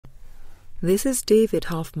This is David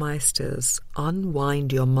Hoffmeister's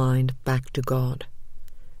Unwind Your Mind Back to God,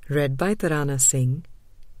 read by Tarana Singh.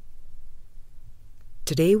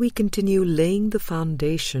 Today we continue laying the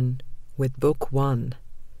foundation with Book 1,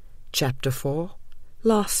 Chapter 4,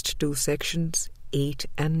 last two sections, 8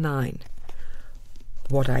 and 9.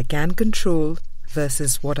 What I can control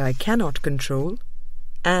versus what I cannot control,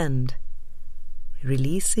 and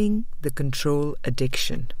releasing the control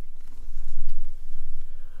addiction.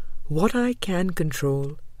 What I can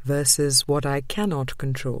control versus what I cannot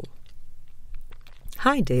control.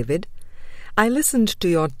 Hi, David. I listened to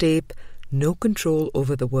your tape, No Control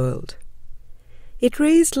Over the World. It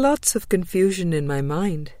raised lots of confusion in my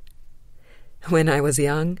mind. When I was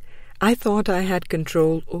young, I thought I had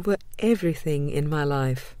control over everything in my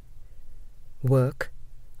life. Work,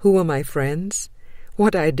 who were my friends,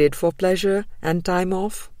 what I did for pleasure and time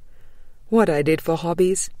off, what I did for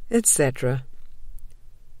hobbies, etc.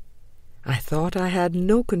 I thought I had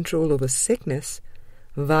no control over sickness,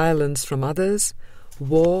 violence from others,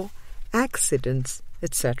 war, accidents,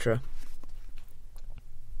 etc.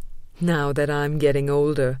 Now that I'm getting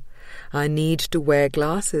older, I need to wear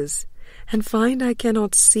glasses and find I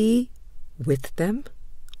cannot see with them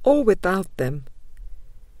or without them.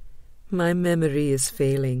 My memory is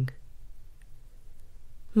failing.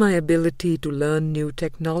 My ability to learn new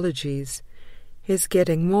technologies is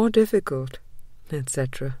getting more difficult,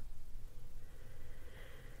 etc.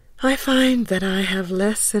 I find that I have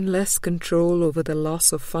less and less control over the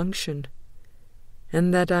loss of function,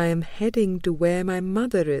 and that I am heading to where my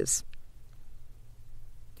mother is,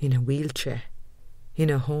 in a wheelchair,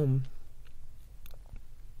 in a home.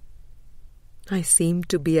 I seem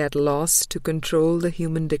to be at loss to control the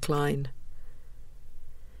human decline.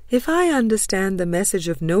 If I understand the message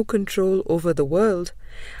of no control over the world,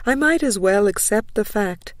 I might as well accept the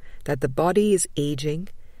fact that the body is aging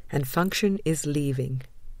and function is leaving.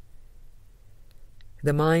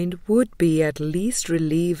 The mind would be at least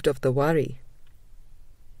relieved of the worry.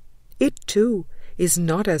 It, too, is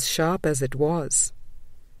not as sharp as it was.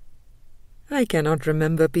 I cannot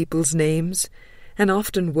remember people's names, and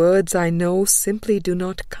often words I know simply do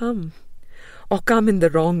not come, or come in the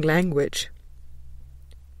wrong language.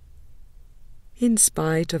 In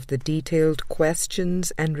spite of the detailed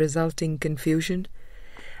questions and resulting confusion,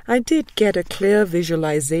 I did get a clear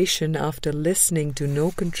visualization after listening to No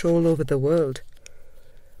Control Over the World,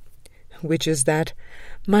 which is that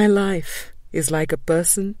my life is like a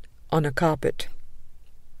person on a carpet.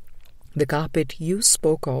 The carpet you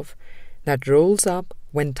spoke of that rolls up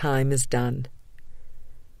when time is done.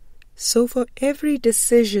 So for every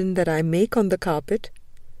decision that I make on the carpet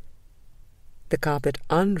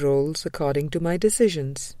unrolls according to my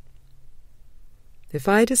decisions. If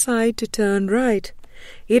I decide to turn right,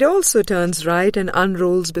 it also turns right and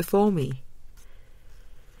unrolls before me.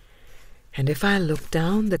 And if I look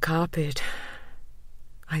down the carpet,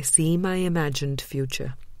 I see my imagined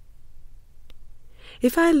future.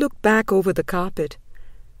 If I look back over the carpet,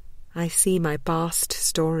 I see my past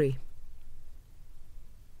story.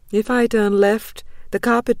 If I turn left, the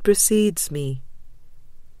carpet precedes me.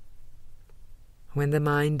 When the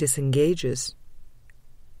mind disengages,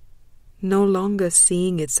 no longer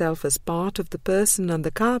seeing itself as part of the person on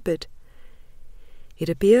the carpet, it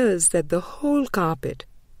appears that the whole carpet,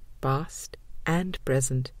 past and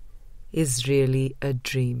present, is really a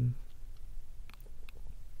dream.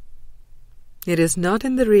 It is not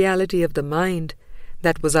in the reality of the mind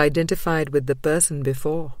that was identified with the person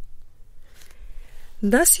before.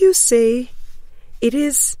 Thus you say it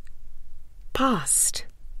is past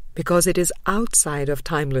because it is outside of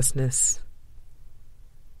timelessness.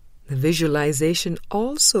 The visualization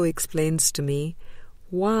also explains to me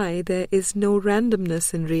why there is no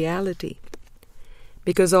randomness in reality.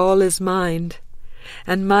 Because all is mind,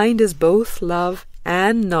 and mind is both love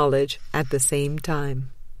and knowledge at the same time.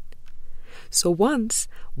 So once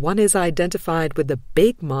one is identified with the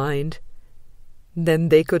big mind, then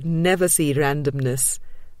they could never see randomness,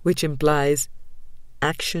 which implies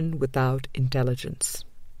action without intelligence.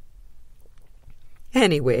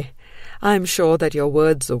 Anyway, I'm sure that your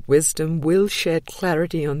words of wisdom will shed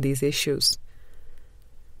clarity on these issues.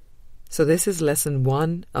 So this is lesson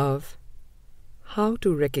 1 of how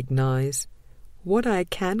to recognize what I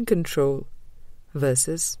can control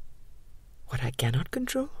versus what I cannot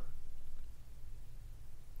control.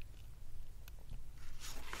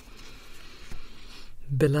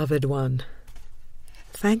 Beloved one,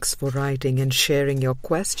 thanks for writing and sharing your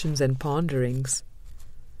questions and ponderings.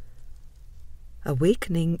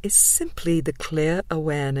 Awakening is simply the clear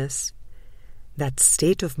awareness that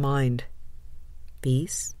state of mind,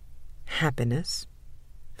 peace, happiness,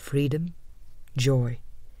 freedom, joy,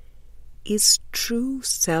 is true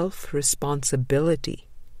self-responsibility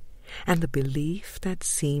and the belief that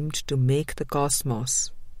seemed to make the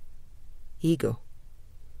cosmos, ego,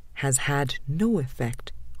 has had no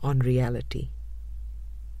effect on reality,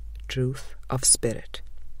 truth of spirit.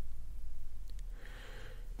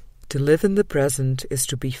 To live in the present is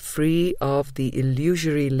to be free of the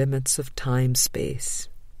illusory limits of time-space.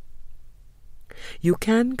 You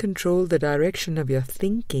can control the direction of your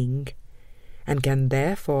thinking and can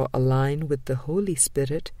therefore align with the Holy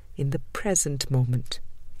Spirit in the present moment.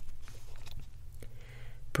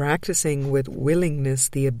 Practicing with willingness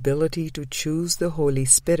the ability to choose the Holy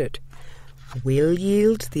Spirit will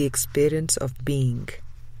yield the experience of being,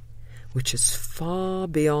 which is far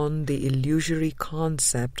beyond the illusory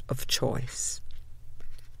concept of choice.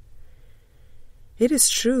 It is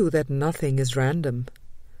true that nothing is random.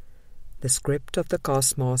 The script of the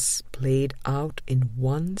cosmos played out in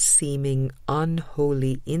one seeming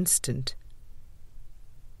unholy instant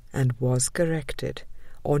and was corrected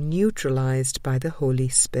or neutralized by the Holy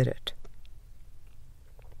Spirit.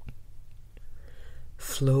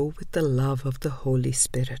 Flow with the love of the Holy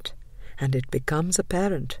Spirit, and it becomes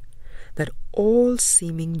apparent that all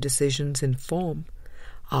seeming decisions in form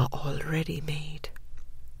are already made.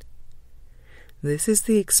 This is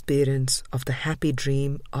the experience of the happy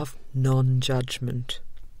dream of non-judgment.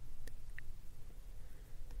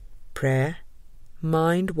 Prayer,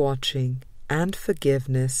 mind-watching, and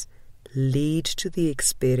forgiveness lead to the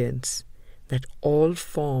experience that all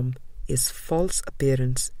form is false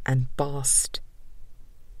appearance and past,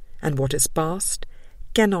 and what is past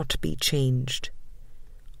cannot be changed,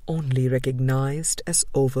 only recognized as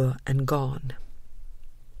over and gone.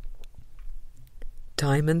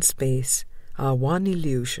 Time and space are one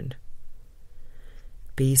illusion.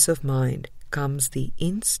 Peace of mind comes the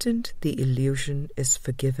instant the illusion is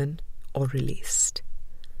forgiven or released.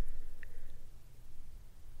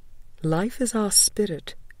 Life is our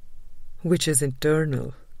spirit, which is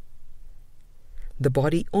eternal. The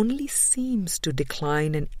body only seems to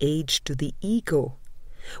decline and age to the ego,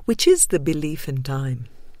 which is the belief in time.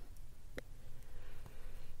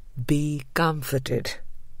 Be comforted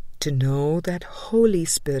to know that Holy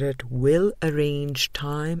Spirit will arrange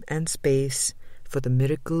time and space for the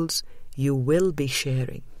miracles you will be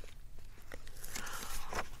sharing.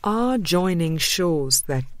 Our joining shows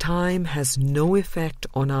that time has no effect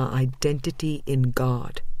on our identity in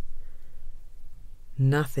God.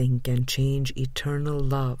 Nothing can change eternal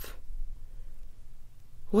love.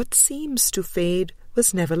 What seems to fade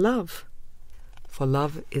was never love, for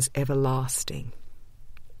love is everlasting.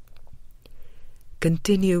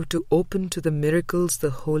 Continue to open to the miracles the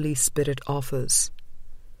Holy Spirit offers.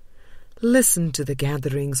 Listen to the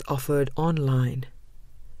gatherings offered online.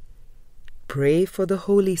 Pray for the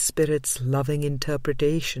Holy Spirit's loving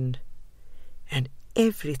interpretation, and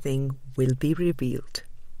everything will be revealed.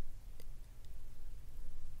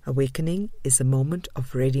 Awakening is a moment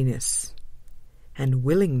of readiness and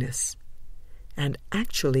willingness, and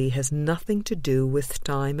actually has nothing to do with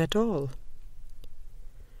time at all.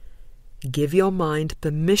 Give your mind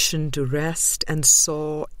permission to rest and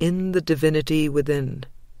soar in the divinity within.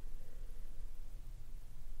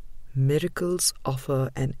 Miracles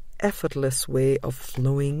offer an effortless way of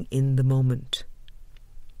flowing in the moment.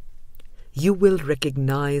 You will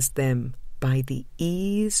recognize them by the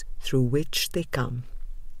ease through which they come.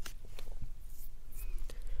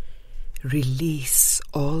 Release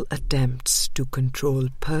all attempts to control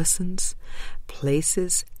persons,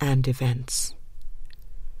 places, and events,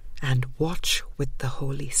 and watch with the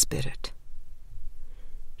Holy Spirit.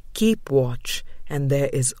 Keep watch, and there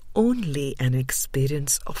is only an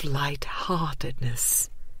experience of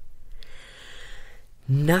light-heartedness.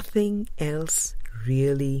 Nothing else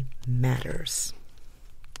really matters.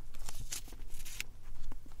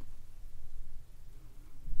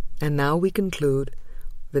 And now we conclude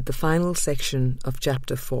with the final section of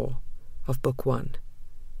Chapter 4 of Book 1,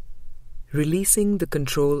 Releasing the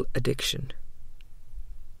Control Addiction.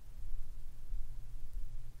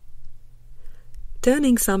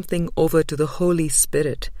 Turning something over to the Holy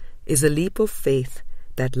Spirit is a leap of faith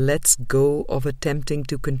that lets go of attempting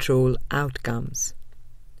to control outcomes.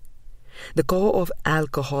 The core of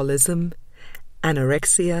alcoholism,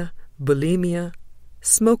 anorexia, bulimia,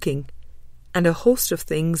 smoking, and a host of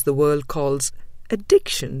things the world calls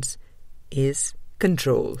addictions is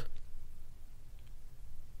control.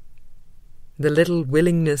 The little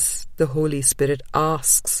willingness the Holy Spirit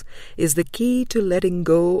asks is the key to letting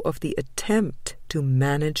go of the attempt to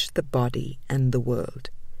manage the body and the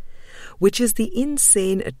world, which is the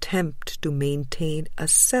insane attempt to maintain a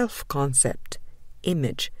self-concept,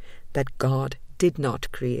 image, that God did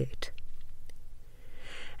not create.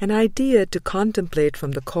 An idea to contemplate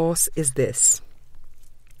from the Course is this: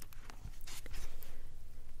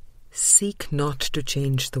 seek not to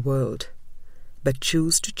change the world, but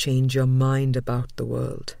choose to change your mind about the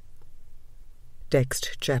world.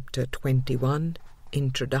 Text chapter 21,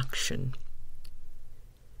 Introduction.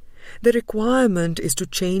 The requirement is to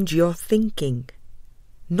change your thinking,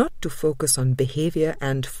 not to focus on behavior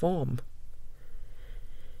and form.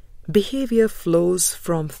 Behavior flows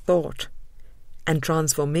from thought, and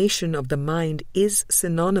transformation of the mind is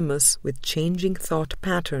synonymous with changing thought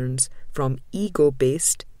patterns from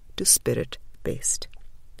ego-based to spirit-based.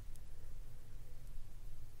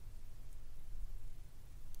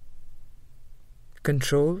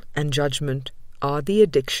 Control and judgment are the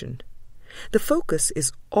addiction. The focus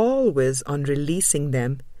is always on releasing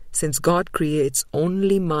them, since God creates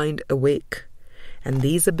only mind awake, and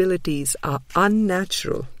these abilities are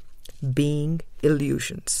unnatural, being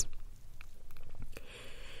illusions.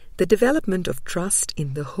 The development of trust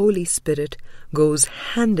in the Holy Spirit goes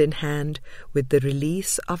hand in hand with the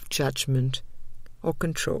release of judgment or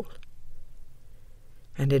control.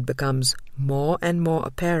 And it becomes more and more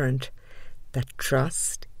apparent that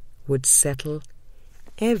trust would settle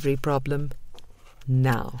every problem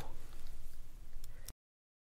now.